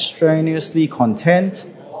end, I strenuously contend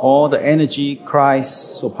all the energy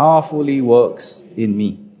Christ so powerfully works in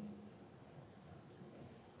me.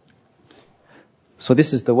 So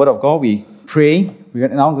this is the word of God. We pray. We are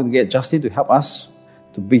now going to get Justin to help us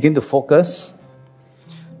to begin to focus.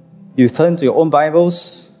 you turn to your own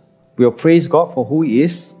Bibles, we'll praise God for who He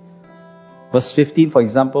is. Verse 15, for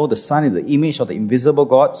example, the Son is the image of the invisible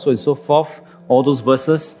God, so and so forth. All those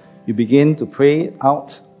verses, you begin to pray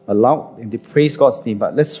out aloud and to praise God's name.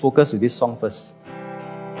 But let's focus with this song first.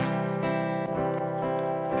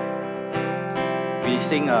 We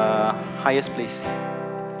sing Highest Place.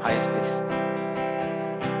 Highest Place.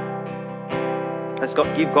 Let's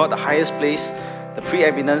give God the highest place, the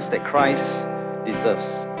preeminence that Christ deserves.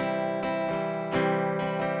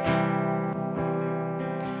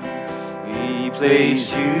 We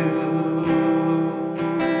place you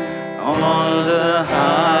on the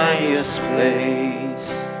highest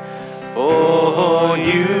place, for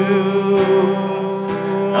you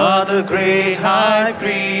are the great high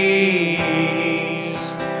priest.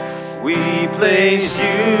 We place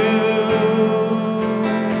you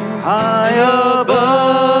high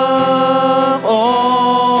above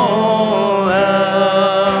all else,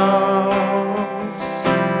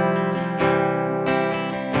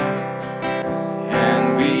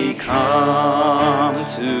 and we come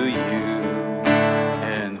to you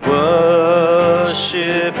and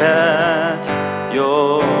worship at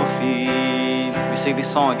your feet. We sing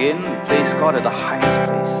this song again. We place God at the highest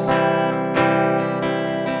place.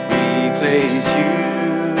 We place you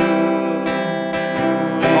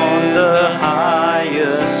the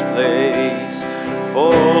highest place,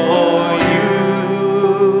 for you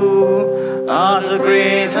are the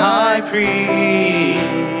great high priest.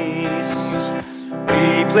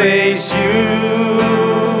 We place you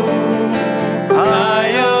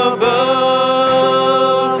high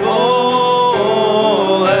above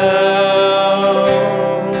all else,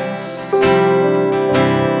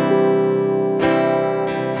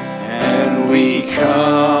 and we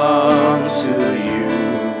come to you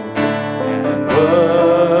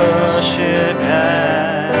worship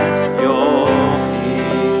at your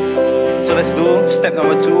feet. So let's do step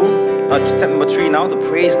number 3 now, to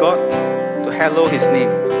praise God, to hallow His name.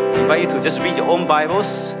 I invite you to just read your own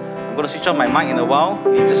Bibles. I'm going to switch on my mic in a while.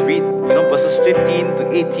 You just read, verses 15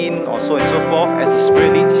 to 18 or so and so forth as the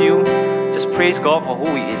Spirit leads you. Just praise God for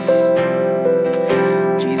who He is.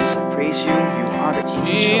 Jesus, I praise you. You are the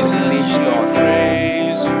image God.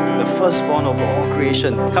 The firstborn of all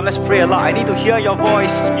creation. Come, let's pray aloud. I need to hear your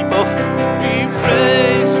voice, people. We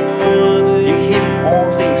praise in Him all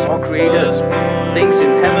things, all created, things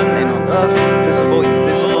in heaven and on earth, visible,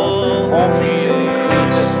 invisible, all things are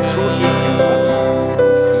created through Him and for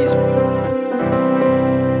Him. He is.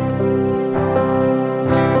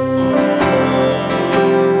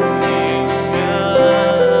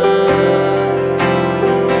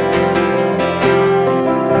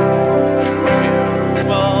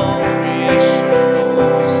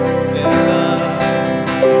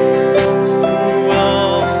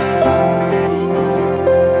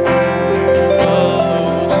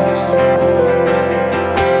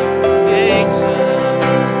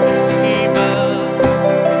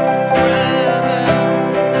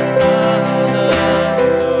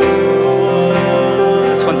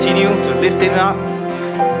 Lift Him up.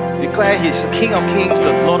 Declare He's King of Kings,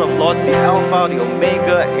 the Lord of Lords, the Alpha, the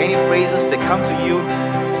Omega. Any phrases that come to you,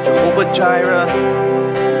 Jehovah Jireh,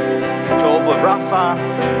 Jehovah Rapha.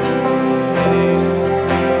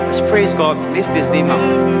 Let's praise God. Lift His name up.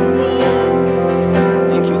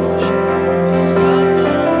 Thank you, Lord.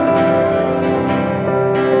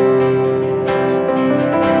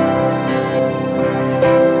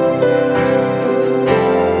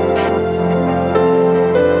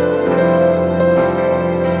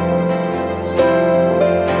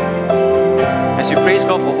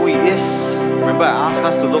 Remember, I asked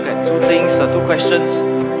us to look at two questions.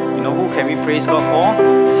 Who can we praise God for?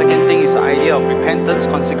 The second thing is the idea of repentance,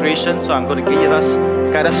 consecration. So I'm going to guide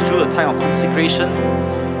us through the time of consecration.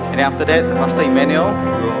 And after that, Pastor Emmanuel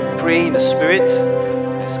will pray in the Spirit.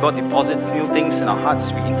 As God deposits new things in our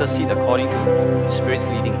hearts, we intercede according to the Spirit's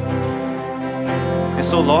leading. And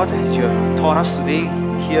so, Lord, as you have taught us today,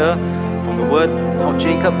 hear from the word how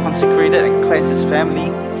Jacob consecrated and cleansed his family.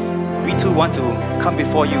 We too want to come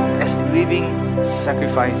before you as living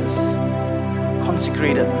sacrifices,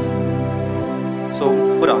 consecrated.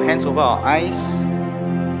 So put our hands over our eyes.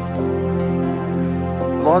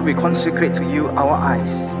 Lord, we consecrate to you our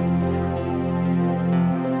eyes.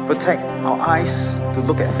 Protect our eyes to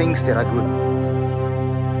look at things that are good.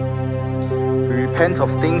 We repent of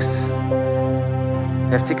things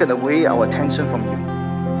that have taken away our attention from you.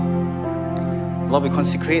 Lord, we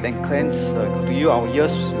consecrate and cleanse to you our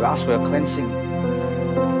ears. We ask for your cleansing.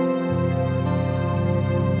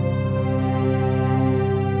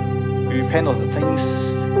 We repent of the things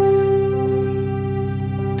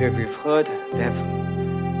that we've heard that have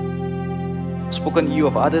spoken ill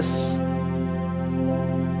of others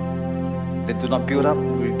that do not build up,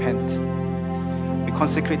 we repent. We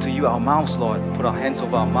consecrate to you our mouths, Lord. Put our hands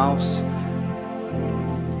over our mouths.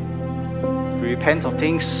 We repent of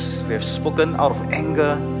things we have spoken out of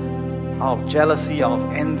anger, out of jealousy, out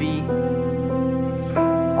of envy,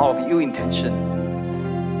 out of ill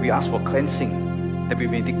intention. We ask for cleansing, that we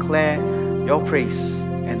may declare your praise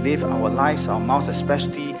and live our lives, our mouths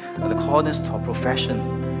especially, according to our profession,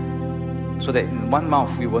 so that in one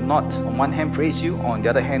mouth we will not on one hand praise you, on the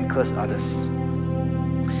other hand curse others.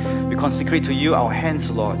 We consecrate to you our hands,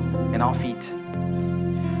 Lord, and our feet.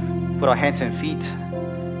 Put our hands and feet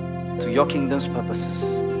to your kingdom's purposes.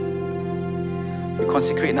 We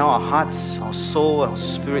consecrate now our hearts, our soul, our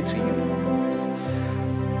spirit to you.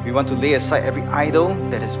 We want to lay aside every idol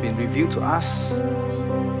that has been revealed to us.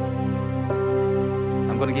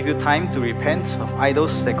 I'm going to give you time to repent of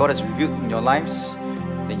idols that God has revealed in your lives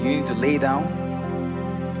that you need to lay down.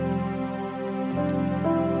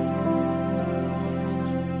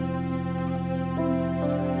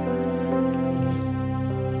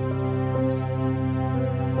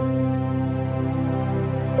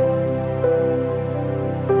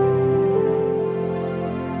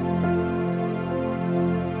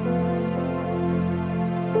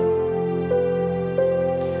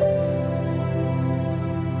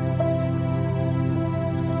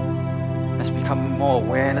 More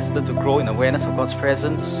aware, let's learn to grow in awareness of God's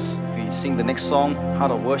presence. We sing the next song,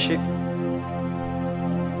 Heart of Worship.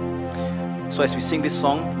 So as we sing this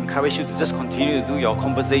song, I encourage you to just continue to do your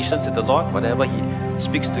conversations with the Lord, whatever He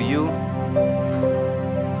speaks to you.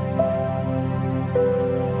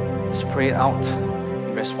 Just pray it out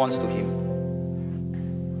in response to Him.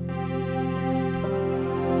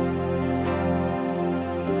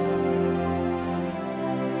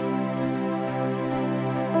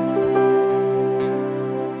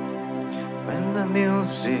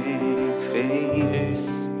 Music fades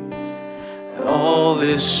and all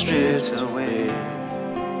is stripped away,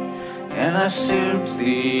 and I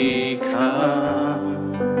simply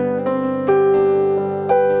come,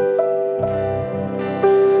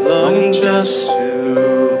 longing just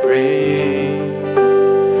to bring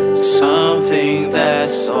something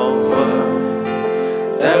that's all worth,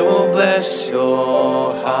 that will bless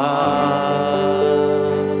your heart.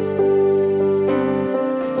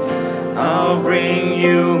 I'll bring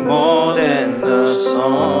you more than a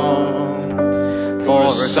song, for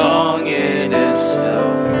a song in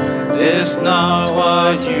itself is not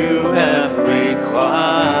what you have required.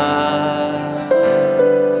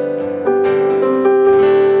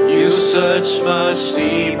 You search much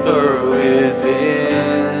deeper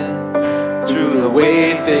within, through the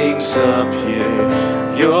way things appear.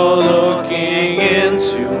 You're looking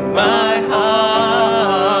into my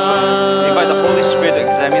heart. Invite the Holy Spirit to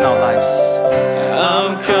examine our lives.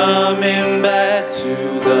 I'm coming back to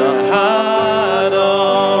the heart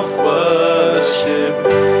of worship,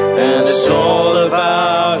 and it's all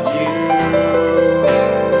about you.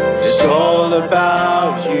 It's all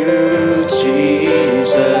about you,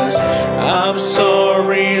 Jesus. I'm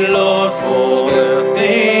sorry, Lord, for the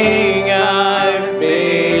thing I've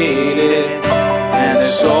made it, and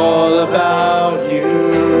it's all about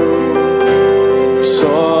you. It's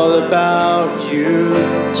all about you,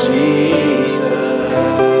 Jesus.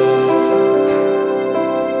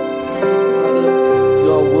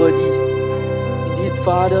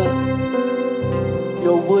 Father,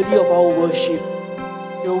 you're worthy of our worship.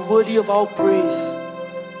 You're worthy of our praise.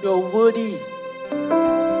 You're worthy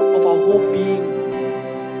of our whole being.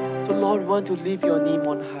 So Lord, we want to lift your name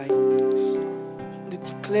on high, to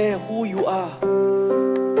declare who you are.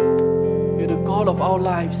 You're the God of our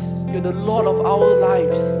lives. You're the Lord of our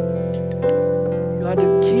lives. You are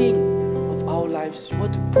the King of our lives. We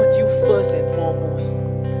want to put you first and foremost.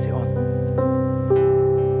 Say on.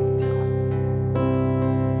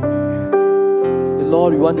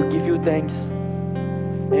 Lord, we want to give you thanks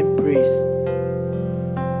and praise.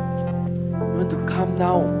 We want to come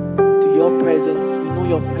now to your presence. We know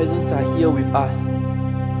your presence are here with us.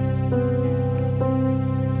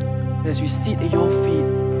 As we sit at your feet,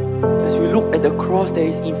 as we look at the cross that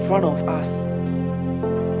is in front of us,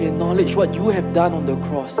 we acknowledge what you have done on the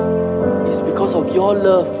cross. It's because of your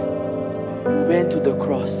love you went to the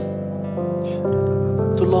cross.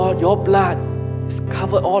 So Lord, your blood has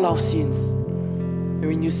covered all our sins. And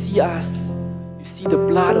when you see us, you see the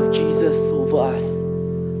blood of Jesus over us.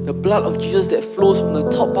 The blood of Jesus that flows from the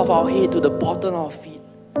top of our head to the bottom of our feet.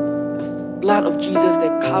 The blood of Jesus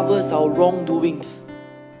that covers our wrongdoings,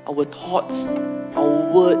 our thoughts,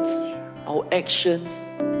 our words, our actions.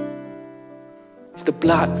 It's the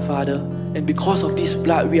blood, Father. And because of this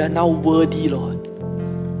blood, we are now worthy, Lord.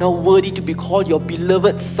 Now worthy to be called your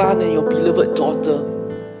beloved son and your beloved daughter.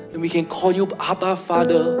 And we can call you Abba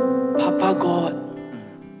Father, Papa God.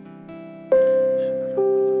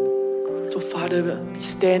 So Father, we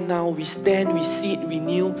stand now, we stand, we sit, we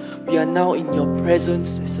kneel. We are now in your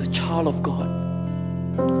presence as a child of God.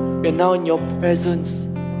 We are now in your presence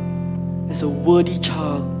as a worthy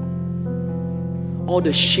child. All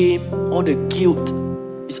the shame, all the guilt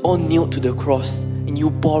is all nailed to the cross, and you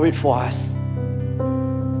bore it for us.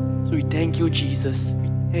 So we thank you, Jesus. We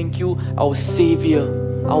thank you, our Savior,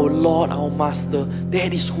 our Lord, our Master.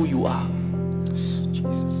 That is who you are.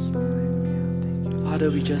 Father,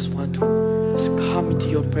 we just want to just come into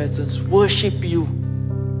your presence, worship you,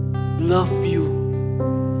 love you,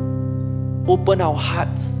 open our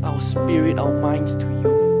hearts, our spirit, our minds to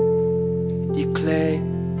you, declare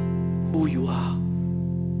who you are.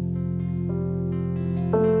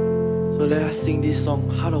 So let us sing this song,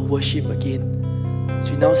 Heart of Worship, again.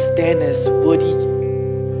 So we now stand as worthy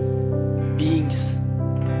beings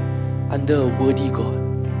under a worthy God.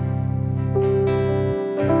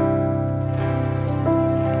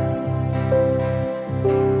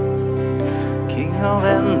 Of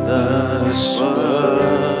endless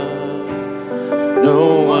world,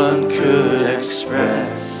 no one could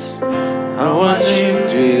express how much you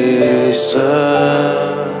deserve.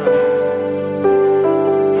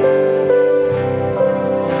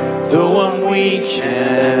 The one we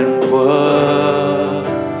can put,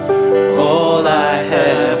 all I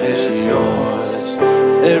have is yours,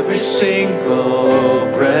 every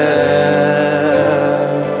single breath.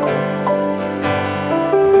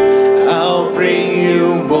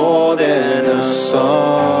 More than a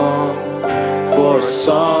song, for a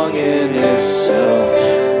song in itself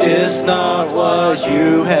is not what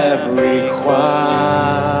you have required.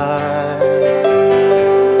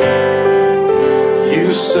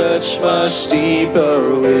 You search much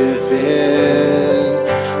deeper within,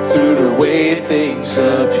 through the way things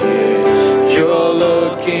appear. You're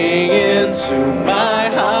looking into my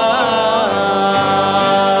heart.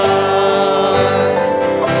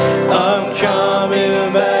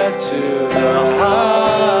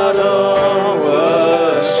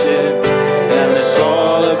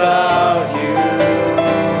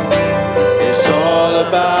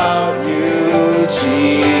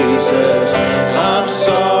 I'm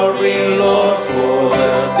sorry, Lord, for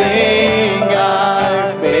the thing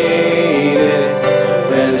I've made it.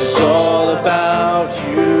 But it's all about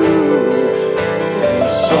you.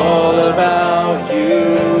 It's all about you,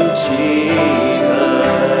 Jesus.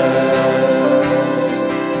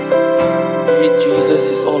 Jesus,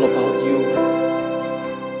 it's all about you.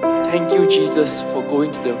 Thank you, Jesus, for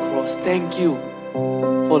going to the cross. Thank you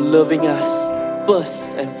for loving us first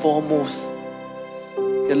and foremost.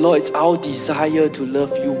 The Lord, it's our desire to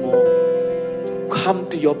love you more, to come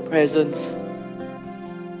to your presence,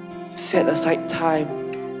 to set aside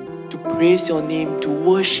time, to praise your name, to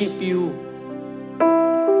worship you.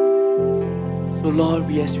 So Lord,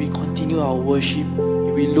 as we continue our worship,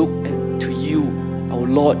 we look to you, our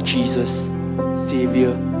Lord Jesus,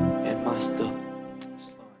 Savior,